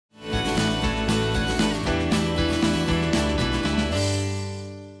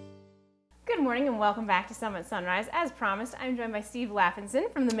Good morning and welcome back to Summit Sunrise. As promised, I'm joined by Steve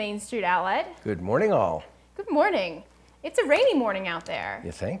Laffinson from the Main Street Outlet. Good morning, all. Good morning. It's a rainy morning out there.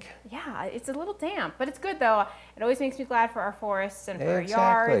 You think? Yeah, it's a little damp, but it's good though. It always makes me glad for our forests and for our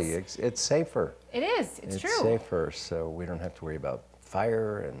Exactly. yards. It's safer. It is. It's true. It's safer, so we don't have to worry about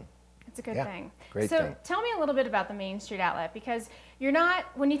fire and. It's a good thing. Great so thing. Tell me a little bit about the Main Street Outlet, because you're not,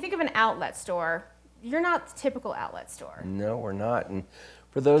 when you think of an outlet store, you're not the typical outlet store. No, we're not. And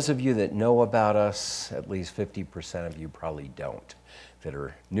for those of you that know about us, at least 50% of you probably don't, that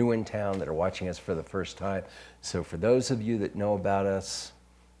are new in town, that are watching us for the first time. So for those of you that know about us,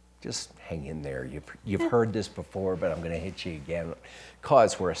 just hang in there. You've heard this before, but I'm going to hit you again.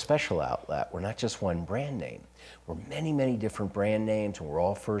 Because we're a special outlet. We're not just one brand name. We're many, many different brand names, and we're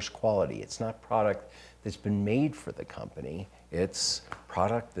all first quality. It's not product that's been made for the company. It's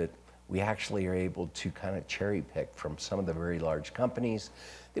product that we actually are able to kind of cherry pick from some of the very large companies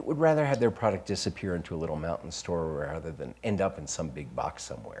that would rather have their product disappear into a little mountain store rather than end up in some big box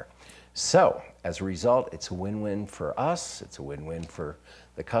somewhere. So as a result, it's a win-win for us, it's a win-win for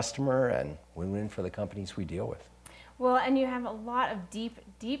the customer, and win-win for the companies we deal with. Well, and you have a lot of deep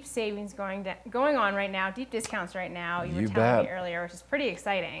savings going on right now, deep discounts right now. You were telling me earlier, which is pretty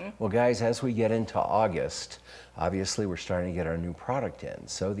exciting. Well, guys, as we get into August, obviously we're starting to get our new product in.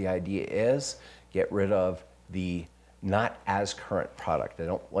 So the idea is get rid of the not as current product. I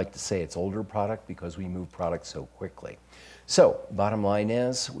don't like to say it's older product because we move products so quickly. So bottom line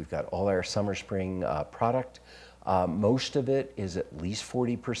is we've got all our summer spring product. Most of it is at least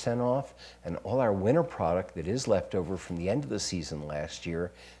 40% off, and all our winter product that is left over from the end of the season last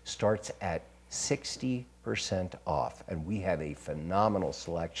year starts at 60% off. And we have a phenomenal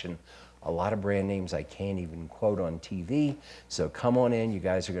selection, a lot of brand names I can't even quote on TV. So come on in, you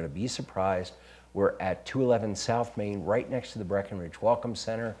guys are going to be surprised. We're at 211 South Main, right next to the Breckenridge Welcome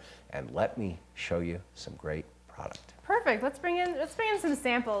Center, and let me show you some great product. Perfect. Let's bring in some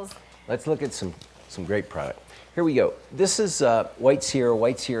samples. Let's look at some great product. Here we go. This is White Sierra.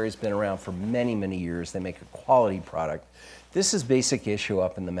 White Sierra has been around for many, many years. They make a quality product. This is basic issue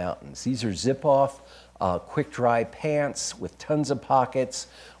up in the mountains. These are zip-off, quick dry pants with tons of pockets.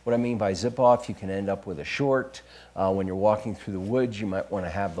 What I mean by zip-off, you can end up with a short. When you're walking through the woods, you might want to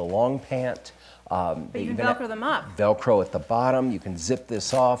have the long pant. But you can Velcro them up. Velcro at the bottom. You can zip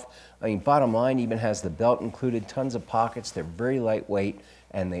this off. I mean, bottom line, even has the belt included, tons of pockets. They're very lightweight,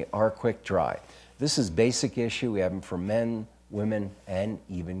 and they are quick dry. This is basic issue. We have them for men, women, and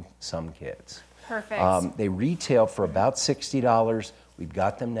even some kids. Perfect. They retail for about $60. We've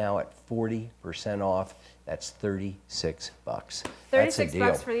got them now at 40% off. That's 36 bucks. 36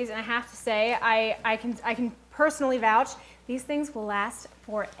 bucks for these, and I have to say, I can personally vouch, these things will last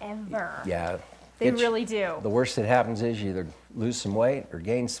forever. Yeah. They really do. The worst that happens is you either lose some weight or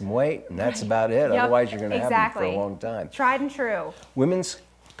gain some weight, and that's about it. Yep. Otherwise, you're going to have them for a long time. Tried and true. Women's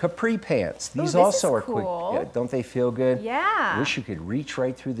capri pants. These Ooh, also are cool. quick. Yeah, don't they feel good? Yeah. Wish you could reach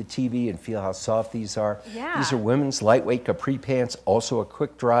right through the TV and feel how soft these are. Yeah. These are women's lightweight capri pants, also a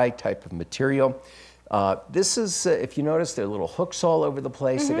quick dry type of material. This is, if you notice, there are little hooks all over the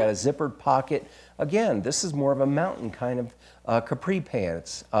place. They got a zippered pocket. Again, this is more of a mountain kind of capri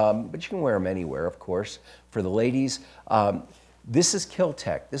pants, but you can wear them anywhere, of course. For the ladies, this is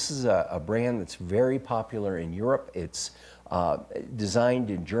Kiltech. This is a brand that's very popular in Europe. It's designed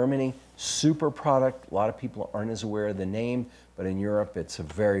in Germany. Super product. A lot of people aren't as aware of the name, but in Europe, it's a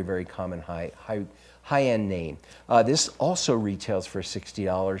very, very common high-end name. This also retails for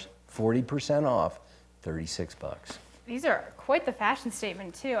 $60, 40% off. 36 bucks. These are quite the fashion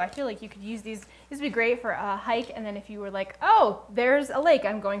statement too. I feel like you could use these. This would be great for a hike, and then if you were like, oh, there's a lake,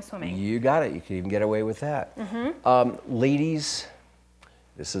 I'm going swimming. You got it. You could even get away with that. Ladies,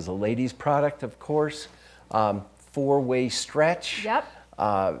 this is a ladies product, of course. Four-way stretch. Yep.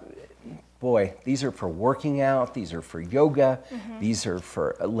 Boy, these are for working out. These are for yoga. These are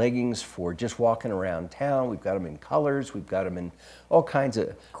for leggings for just walking around town. We've got them in colors. We've got them in all kinds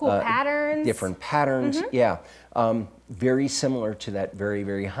of cool patterns. Different patterns. Yeah. Very similar to that very,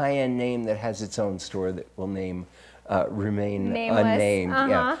 very high-end name that has its own store that will remain nameless. Unnamed.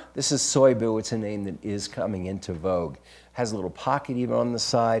 Yeah. This is Soybu. It's a name that is coming into vogue. Has a little pocket even on the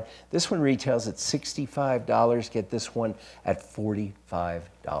side. This one retails at $65. Get this one at $45.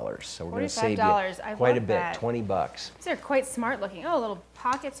 So we're going to save you quite a bit, 20 bucks. These are quite smart looking. Oh, a little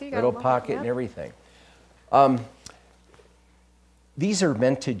pocket too. You got little pocket and everything. These are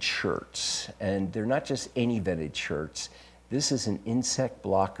vented shirts, and they're not just any vented shirts. This is an insect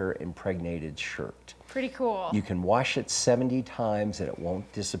blocker impregnated shirt. Pretty cool. You can wash it 70 times and it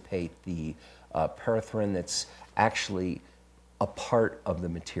won't dissipate the paraffin that's actually a part of the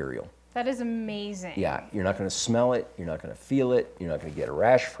material. That is amazing. Yeah, you're not going to smell it, you're not going to feel it, you're not going to get a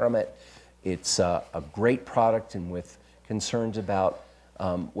rash from it. It's a great product, and with concerns about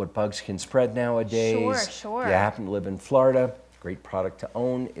what bugs can spread nowadays. Sure. If you happen to live in Florida, great product to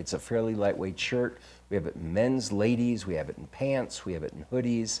own. It's a fairly lightweight shirt. We have it in men's, ladies, we have it in pants, we have it in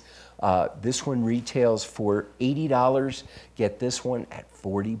hoodies. This one retails for $80. Get this one at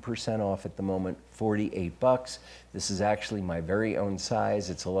 40% off at the moment, $48. This is actually my very own size.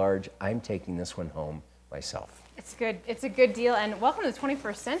 It's a large. I'm taking this one home myself. It's good. It's a good deal, and welcome to the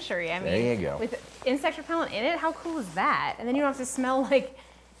 21st century. I mean, there you go. With insect repellent in it, how cool is that? And then you don't have to smell like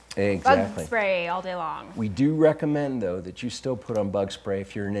exactly. bug spray all day long. We do recommend, though, that you still put on bug spray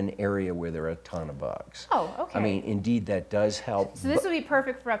if you're in an area where there are a ton of bugs. Oh, okay. I mean, indeed, that does help. So this would be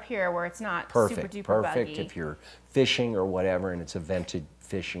perfect for up here where it's not super duper Perfect buggy. if you're fishing or whatever, and it's a vented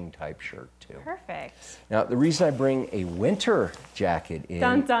fishing type shirt too. Perfect. Now, the reason I bring a winter jacket in.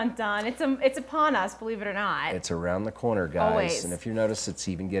 Dun dun dun. It's upon us, believe it or not. It's around the corner, guys. Always. And if you notice, it's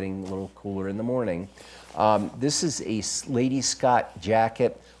even getting a little cooler in the morning. This is a Lady Scott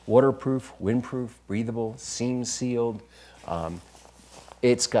jacket, waterproof, windproof, breathable, seam sealed.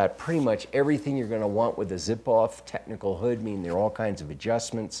 It's got pretty much everything you're going to want with a zip-off technical hood, meaning there are all kinds of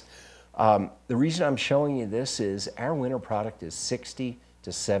adjustments. The reason I'm showing you this is our winter product is 60 to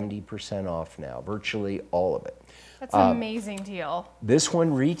 70% off now, virtually all of it. That's an amazing deal. This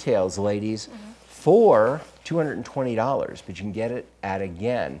one retails, ladies, for $220, but you can get it at,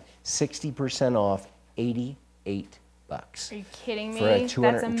 again, 60% off, $88. Are you kidding me? For a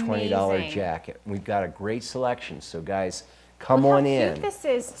 $220 That's jacket. We've got a great selection, so guys, come on in. Look how cute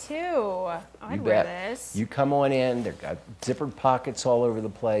this is, too. I'd wear this. You come on in. They've got zippered pockets all over the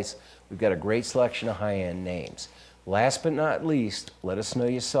place. We've got a great selection of high-end names. Last but not least, let us know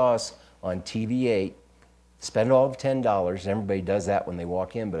you saw us on TV8. Spend all of $10. Everybody does that when they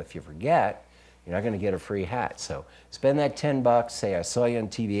walk in, but if you forget, you're not going to get a free hat. So spend that $10, say I saw you on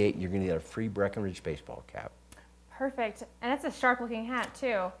TV8, and you're going to get a free Breckenridge baseball cap. Perfect. And it's a sharp-looking hat,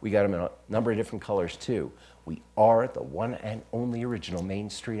 too. We got them in a number of different colors, too. We are the one and only original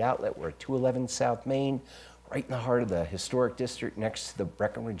Main Street outlet. We're at 211 South Main, right in the heart of the historic district, next to the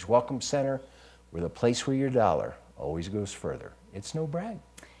Breckenridge Welcome Center. We're the place where your dollar always goes further. It's no brag.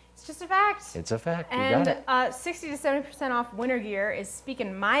 It's just a fact. It's a fact. You and got it. 60 to 70% off winter gear is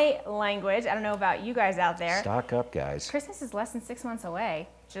speaking my language. I don't know about you guys out there. Stock up, guys. Christmas is less than 6 months away.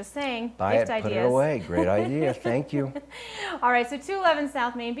 Just saying. Buy Gift it, ideas. put it away. Great idea. Thank you. All right, so 211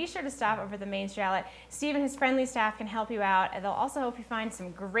 South Main. Be sure to stop over the Main Street outlet. Steve and his friendly staff can help you out, and they'll also help you find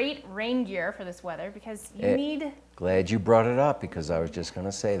some great rain gear for this weather because you need. Glad you brought it up because I was just going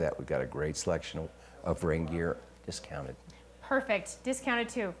to say that. We've got a great selection of rain gear discounted. Perfect. Discounted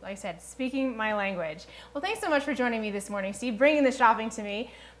too. Like I said, speaking my language. Well, thanks so much for joining me this morning, Steve, bringing the shopping to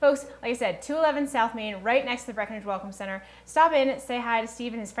me. Folks, like I said, 211 South Main, right next to the Breckenridge Welcome Center. Stop in, say hi to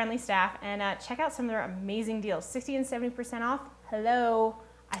Steve and his friendly staff, and check out some of their amazing deals. 60 and 70% off. Hello.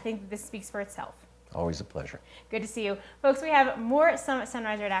 I think this speaks for itself. Always a pleasure. Good to see you. Folks, we have more Summit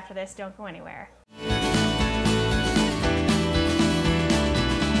Sunrise right after this. Don't go anywhere.